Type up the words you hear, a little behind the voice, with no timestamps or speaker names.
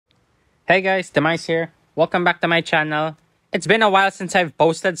Hey guys, Demise here. Welcome back to my channel. It's been a while since I've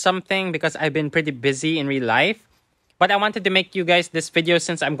posted something because I've been pretty busy in real life. But I wanted to make you guys this video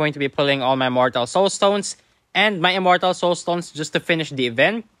since I'm going to be pulling all my Immortal Soul Stones and my Immortal Soul Stones just to finish the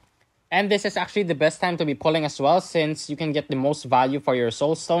event. And this is actually the best time to be pulling as well since you can get the most value for your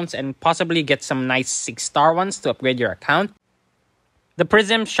Soul Stones and possibly get some nice 6-star ones to upgrade your account. The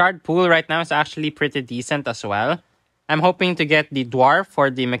Prism Shard pool right now is actually pretty decent as well. I'm hoping to get the Dwarf for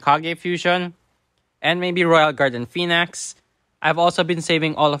the Mikage fusion and maybe Royal Garden Phoenix. I've also been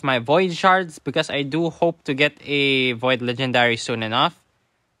saving all of my Void Shards because I do hope to get a Void Legendary soon enough.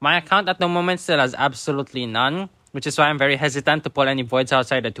 My account at the moment still has absolutely none, which is why I'm very hesitant to pull any Voids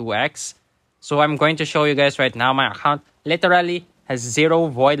outside the 2x. So I'm going to show you guys right now my account literally has 0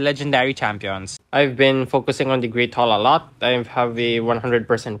 Void Legendary champions. I've been focusing on the Great Hall a lot. I have a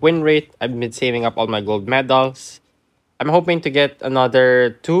 100% win rate. I've been saving up all my gold medals. I'm hoping to get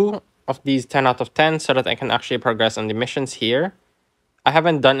another 2 of these 10 out of 10 so that I can actually progress on the missions here. I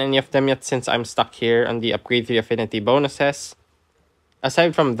haven't done any of them yet since I'm stuck here on the Upgrade 3 Affinity bonuses.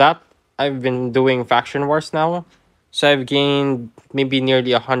 Aside from that, I've been doing Faction Wars now. So I've gained maybe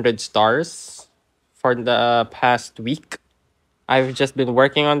nearly 100 stars for the past week. I've just been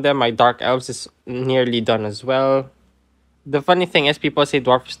working on them. My Dark Elves is nearly done as well. The funny thing is people say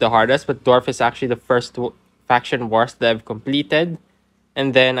Dwarf is the hardest, but Dwarf is actually the first Faction Wars that I've completed.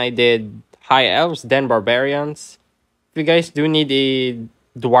 And then I did High Elves, then Barbarians. If you guys do need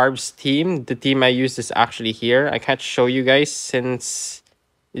a Dwarves team, the team I use is actually here. I can't show you guys since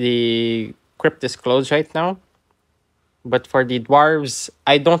the crypt is closed right now. But for the Dwarves,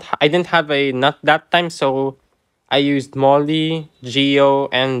 I didn't have a nut that time, so I used Molly, Geo,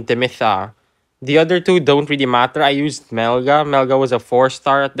 and Demitha. The other 2 don't really matter. I used Melga. Melga was a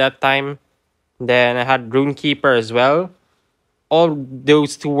 4-star at that time. Then I had Runekeeper as well. All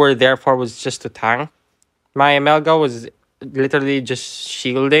those 2 were there for was just to tank. My Melga was literally just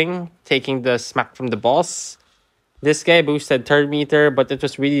shielding, taking the smack from the boss. This guy boosted 3rd meter, but it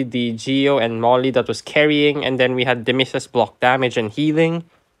was really the Geo and Molly that was carrying. And then we had Demitha's block damage and healing.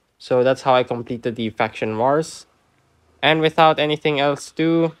 So that's how I completed the Faction Wars. And without anything else to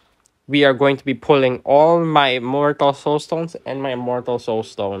do, we are going to be pulling all my Immortal Soul Stones and my Immortal Soul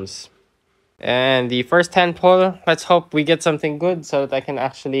Stones. And the first 10 pull, let's hope we get something good so that I can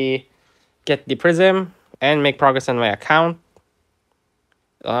actually get the Prism and make progress on my account.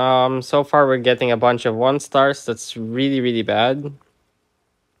 So far we're getting a bunch of 1-stars. That's really bad.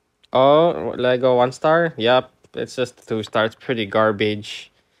 Oh, Lego 1-star? Yep, it's just 2-star. It's pretty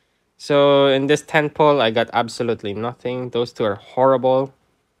garbage. So in this 10 pull, I got absolutely nothing. Those 2 are horrible.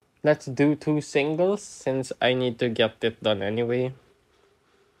 Let's do 2 singles since I need to get it done anyway.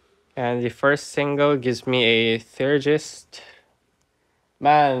 And the first single gives me a Theurgist.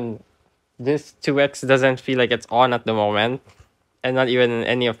 Man, this 2x doesn't feel like it's on at the moment. And not even in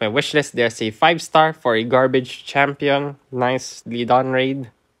any of my wishlist. There's a 5-star for a garbage champion. Nicely done,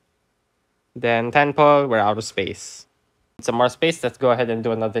 raid. Then 10 pull, we're out of space. Some more space, let's go ahead and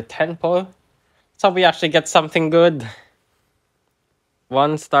do another 10 pull. So we actually get something good.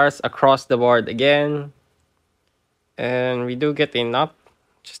 1-stars across the board again. And we do get a nut.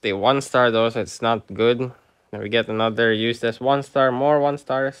 Just a 1-star though, so it's not good. Then we get another useless 1-star, more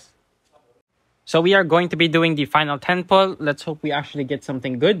 1-stars. So we are going to be doing the final 10 pull. Let's hope we actually get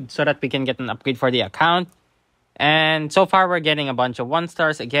something good so that we can get an upgrade for the account. And so far we're getting a bunch of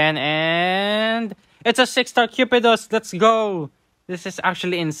 1-stars again. And it's a 6-star Cupidus. Let's go. This is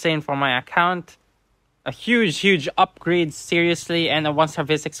actually insane for my account. A huge upgrade, seriously. And a 1-star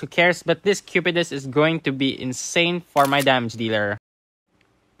physics, who cares? But this Cupidus is going to be insane for my damage dealer.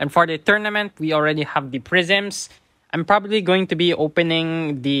 And for the tournament, we already have the Prisms. I'm probably going to be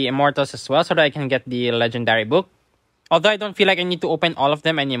opening the Immortals as well so that I can get the Legendary Book. Although I don't feel like I need to open all of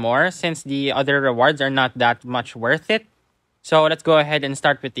them anymore since the other rewards are not that much worth it. So let's go ahead and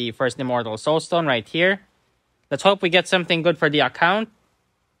start with the first Immortal Soul Stone right here. Let's hope we get something good for the account.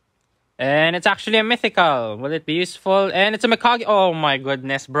 And it's actually a mythical. Will it be useful? And it's a Mikage. Oh my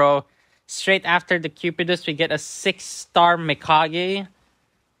goodness, bro. Straight after the Cupidus, we get a 6-star Mikage.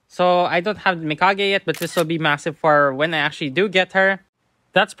 So I don't have Mikage yet, but this will be massive for when I actually do get her.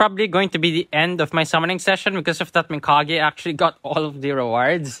 That's probably going to be the end of my summoning session because of that Mikage actually got all of the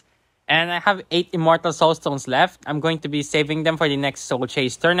rewards. And I have 8 Immortal Soul Stones left. I'm going to be saving them for the next Soul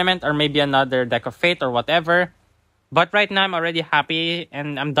Chase tournament or maybe another Deck of Fate or whatever. But right now I'm already happy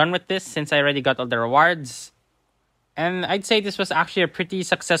and I'm done with this since I already got all the rewards. And I'd say this was actually a pretty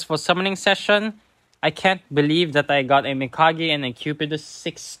successful summoning session. I can't believe that I got a Mikage and a Cupidus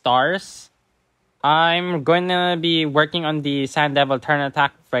 6 stars. I'm going to be working on the Sand Devil turn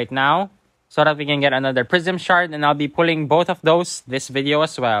attack right now. so that we can get another Prism Shard, and I'll be pulling both of those this video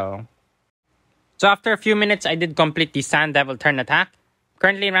as well. So after a few minutes, I did complete the Sand Devil turn attack.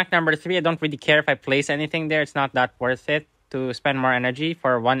 Currently in rank number 3, I don't really care if I place anything there. It's not that worth it to spend more energy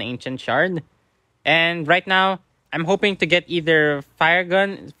for one Ancient Shard. And right now, I'm hoping to get either Fire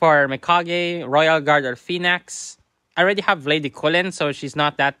Gun for Mikage, Royal Guard, or Phoenix. I already have Lady Kulin, so she's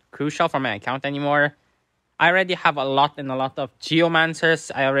not that crucial for my account anymore. I already have a lot of Geomancers.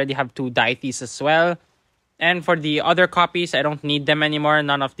 I already have 2 Deities as well. And for the other copies, I don't need them anymore.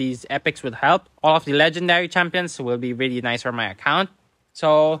 None of these epics would help. All of the legendary champions will be really nice for my account.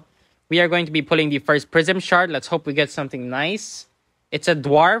 So we are going to be pulling the first Prism Shard. Let's hope we get something nice. It's a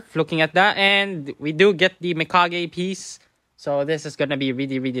dwarf, looking at that. And we do get the Mikage piece. So this is going to be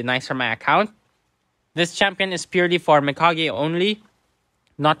really, really nice for my account. This champion is purely for Mikage only.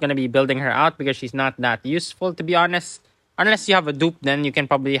 Not going to be building her out because she's not that useful, to be honest. Unless you have a dupe, then you can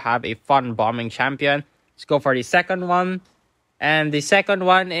probably have a fun bombing champion. Let's go for the second one. And the second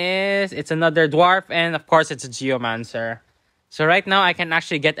one is, it's another dwarf, and of course it's a Geomancer. So right now I can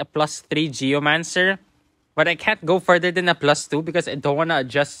actually get a +3 Geomancer, but I can't go further than a +2 because I don't want to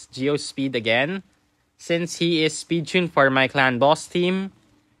adjust Geo speed again. Since he is speed tuned for my clan boss team,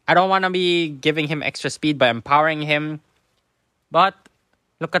 I don't want to be giving him extra speed by empowering him. But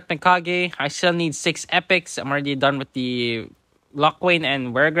look at Mikage. I still need 6 epics. I'm already done with the Lockwayne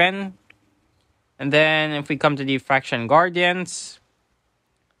and Wergren. And then if we come to the Fraction Guardians,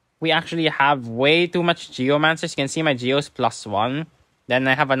 we actually have way too much Geomancers. You can see my Geos +1. Then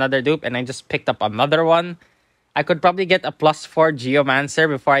I have another dupe and I just picked up another one. I could probably get a +4 Geomancer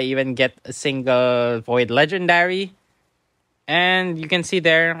before I even get a single Void Legendary. And you can see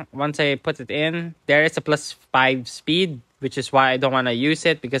there, once I put it in, there is a +5 speed, which is why I don't want to use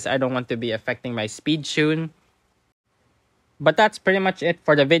it because I don't want to be affecting my speed tune. But that's pretty much it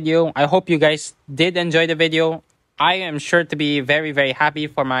for the video. I hope you guys did enjoy the video. I am sure to be very, very happy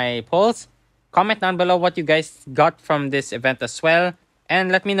for my pulls. Comment down below what you guys got from this event as well.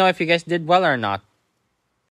 And let me know if you guys did well or not.